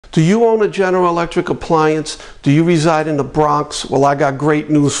Do you own a General Electric appliance? Do you reside in the Bronx? Well, I got great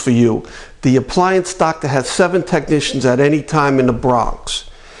news for you. The Appliance Doctor has 7 technicians at any time in the Bronx.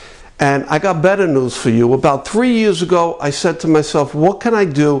 And I got better news for you. About 3 years ago, I said to myself, what can I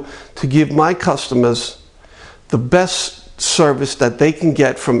do to give my customers the best service that they can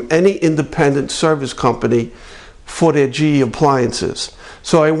get from any independent service company for their GE appliances?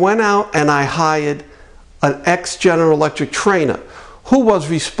 So I went out and I hired an ex-General Electric trainer who was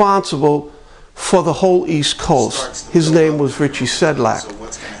responsible for the whole East Coast. His name was Richie Sedlak.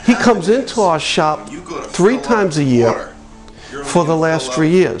 He comes into our shop 3 times a year for the last 3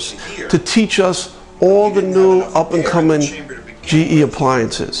 years to teach us all the new up-and-coming GE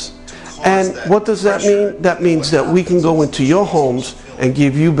appliances. And what does that mean? That means that we can go into your homes and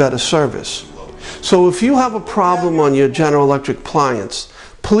give you better service. So if you have a problem on your General Electric appliance,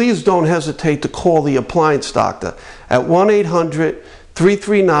 please don't hesitate to call the Appliance Doctor at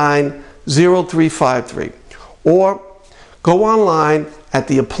 1-800-339-0353 or go online at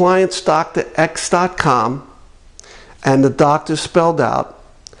theappliancedoctorx.com and the doctor spelled out,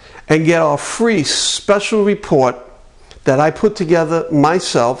 and get our free special report that I put together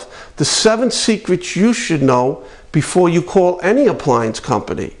myself, the 7 secrets you should know before you call any appliance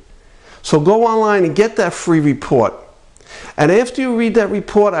company. So go online and get that free report. And after you read that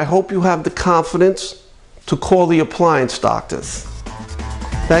report, I hope you have the confidence to call the Appliance Doctors.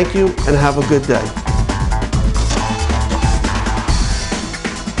 Thank you and have a good day.